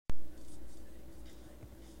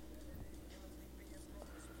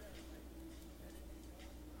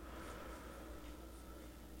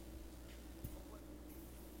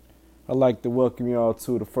I'd like to welcome y'all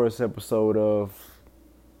to the first episode of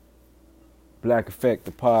Black Effect,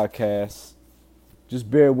 the podcast.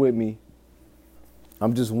 Just bear with me.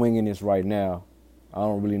 I'm just winging this right now. I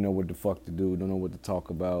don't really know what the fuck to do, don't know what to talk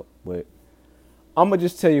about, but I'm going to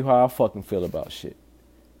just tell you how I fucking feel about shit.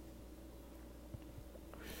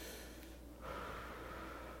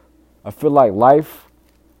 I feel like life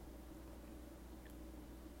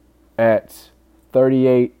at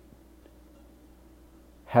 38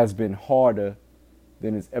 has been harder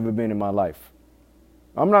than it's ever been in my life.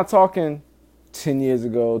 I'm not talking 10 years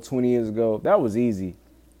ago, 20 years ago. That was easy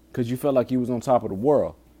because you felt like you was on top of the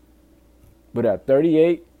world. But at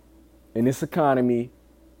 38, in this economy,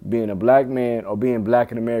 being a black man or being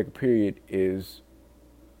black in America, period, is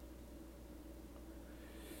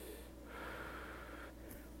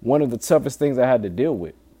one of the toughest things I had to deal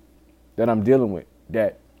with, that I'm dealing with,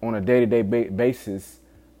 that on a day-to-day basis,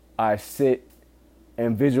 I sit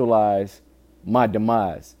and visualize my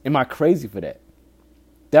demise. Am I crazy for that?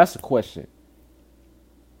 That's the question.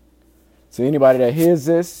 So anybody that hears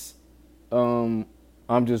this, I'm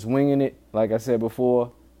just winging it. Like I said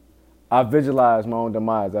before, I visualize my own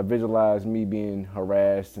demise. I visualize me being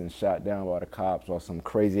harassed and shot down by the cops or some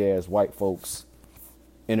crazy ass white folks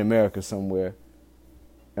in America somewhere.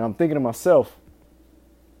 And I'm thinking to myself,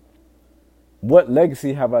 what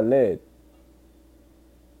legacy have I led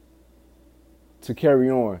to carry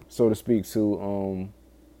on, so to speak, to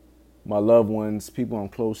my loved ones, people I'm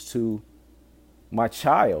close to, my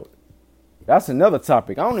child? That's another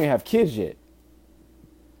topic. I don't even have kids yet.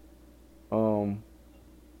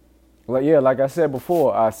 Like I said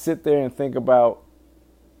before, I sit there and think about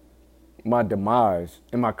my demise.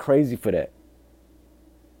 Am I crazy for that?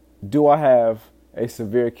 Do I have a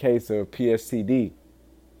severe case of PTSD?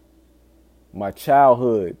 My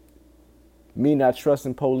childhood, me not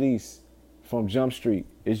trusting police from Jump Street,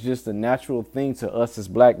 it's just a natural thing to us as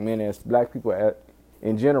black men, as black people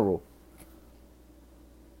in general.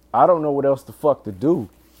 I don't know what else the fuck to do.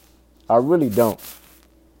 I really don't.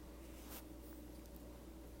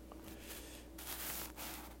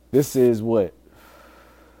 This is what?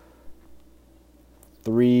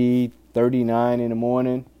 3:39 in the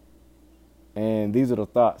morning. And these are the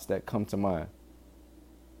thoughts that come to mind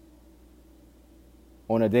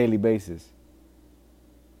on a daily basis.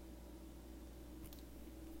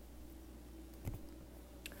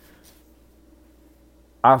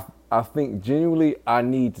 I think genuinely I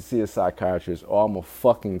need to see a psychiatrist or I'm a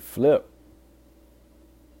fucking flip.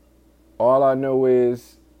 All I know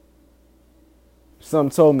is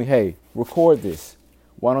some told me, hey, record this.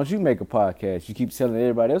 Why don't you make a podcast? You keep telling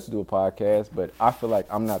everybody else to do a podcast, but I feel like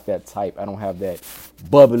I'm not that type. I don't have that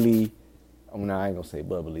bubbly. I ain't going to say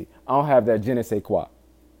bubbly. I don't have that je ne sais quoi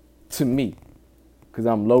to me because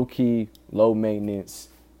I'm low-key, low maintenance.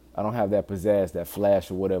 I don't have that pizzazz, that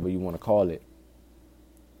flash or whatever you want to call it.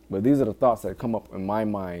 But these are the thoughts that come up in my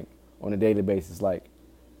mind on a daily basis. Like,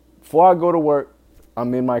 before I go to work,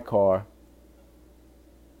 I'm in my car.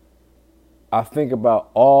 I think about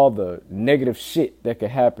all the negative shit that could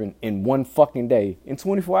happen in one fucking day, in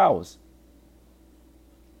 24 hours.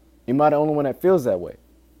 Am I the only one that feels that way?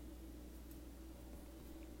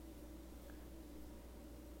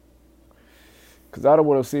 Because I don't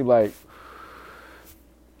want to seem like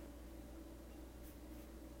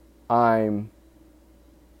I'm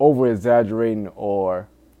over-exaggerating or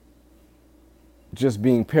just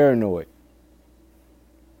being paranoid.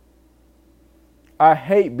 I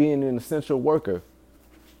hate being an essential worker.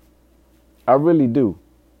 I really do.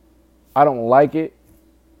 I don't like it.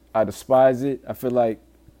 I despise it. I feel like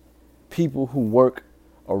people who work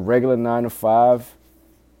a regular 9 to 5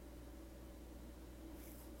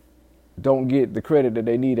 don't get the credit that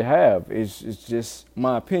they need to have. It's just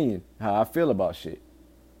my opinion, how I feel about shit.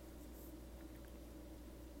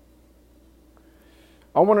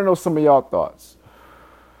 I want to know some of y'all thoughts.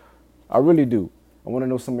 I really do. I want to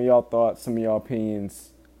know some of y'all thoughts, some of y'all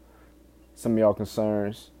opinions, some of y'all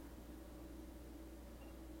concerns.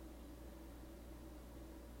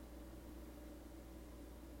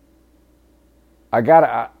 I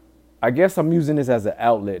guess I'm using this as an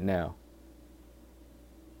outlet now.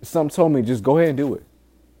 Some told me just go ahead and do it.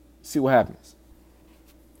 See what happens.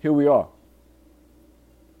 Here we are.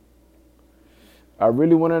 I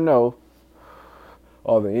really want to know,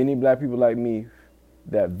 are there any black people like me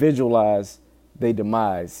that visualize their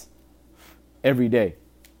demise every day?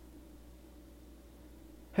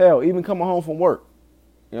 Hell, even coming home from work.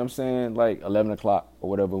 You know what I'm saying? Like 11 o'clock or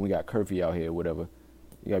whatever. We got curfew out here, whatever.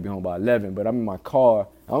 You got to be home by 11. But I'm in my car.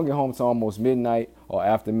 I don't get home until almost midnight or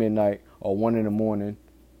after midnight or 1 in the morning.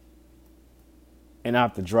 And I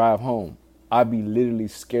have to drive home. I be literally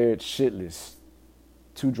scared shitless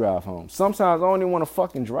to drive home. Sometimes I don't even want to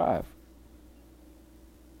fucking drive.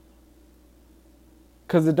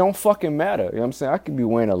 Because it don't fucking matter. You know what I'm saying? I could be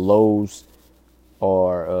wearing a Lowe's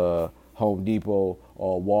or Home Depot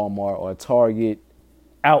or Walmart or Target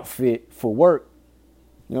outfit for work.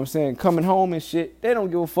 You know what I'm saying? Coming home and shit, they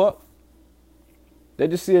don't give a fuck. They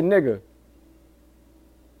just see a nigga.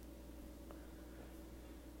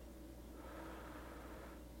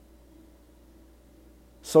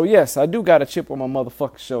 So yes, I do got a chip on my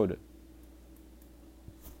motherfucking shoulder.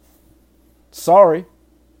 Sorry.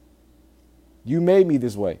 You made me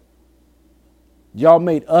this way. Y'all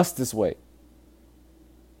made us this way.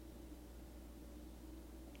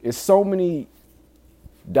 It's so many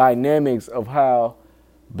dynamics of how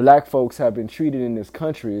black folks have been treated in this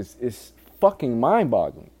country. It's fucking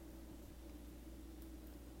mind-boggling.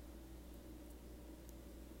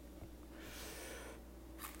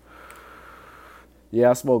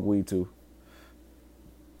 Yeah, I smoke weed too.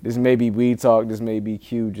 This may be weed talk. This may be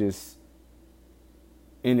Q just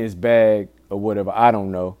in his bag or whatever. I don't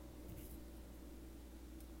know.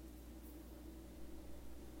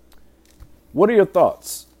 What are your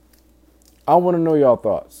thoughts? I want to know y'all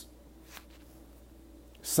thoughts.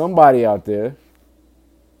 Somebody out there.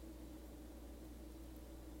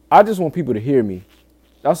 I just want people to hear me.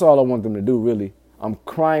 That's all I want them to do, really. I'm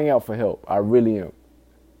crying out for help. I really am.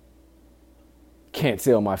 Can't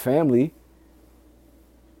tell my family.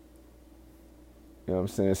 You know what I'm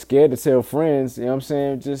saying? Scared to tell friends. You know what I'm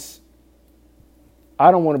saying? Just,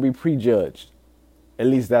 I don't want to be prejudged. At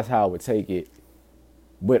least that's how I would take it.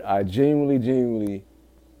 But I genuinely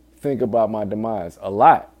think about my demise a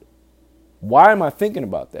lot. Why am I thinking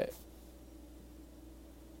about that?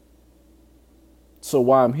 So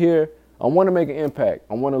while I'm here, I want to make an impact.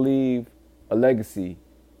 I want to leave a legacy.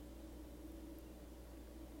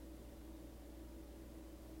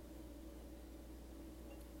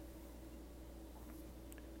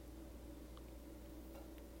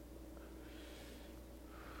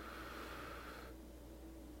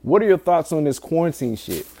 What are your thoughts on this quarantine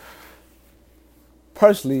shit?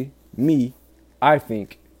 Personally, I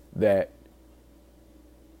think that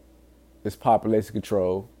it's population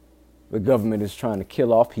control. The government is trying to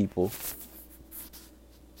kill off people,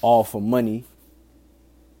 all for money.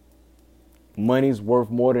 Money's worth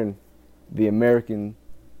more than the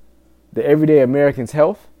everyday American's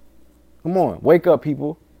health. Come on, wake up,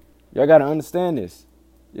 people. Y'all gotta understand this.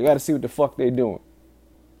 You gotta see what the fuck they doing.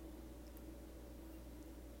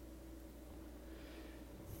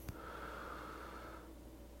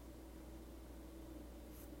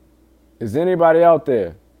 Is anybody out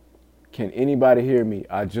there? Can anybody hear me?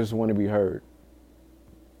 I just want to be heard.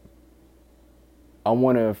 I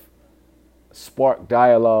want to spark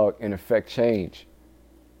dialogue and affect change.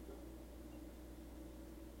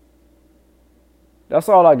 That's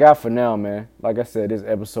all I got for now, man. Like I said, this is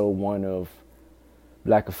episode 1 of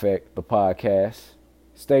Black Effect, the podcast.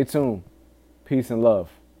 Stay tuned. Peace and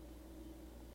love.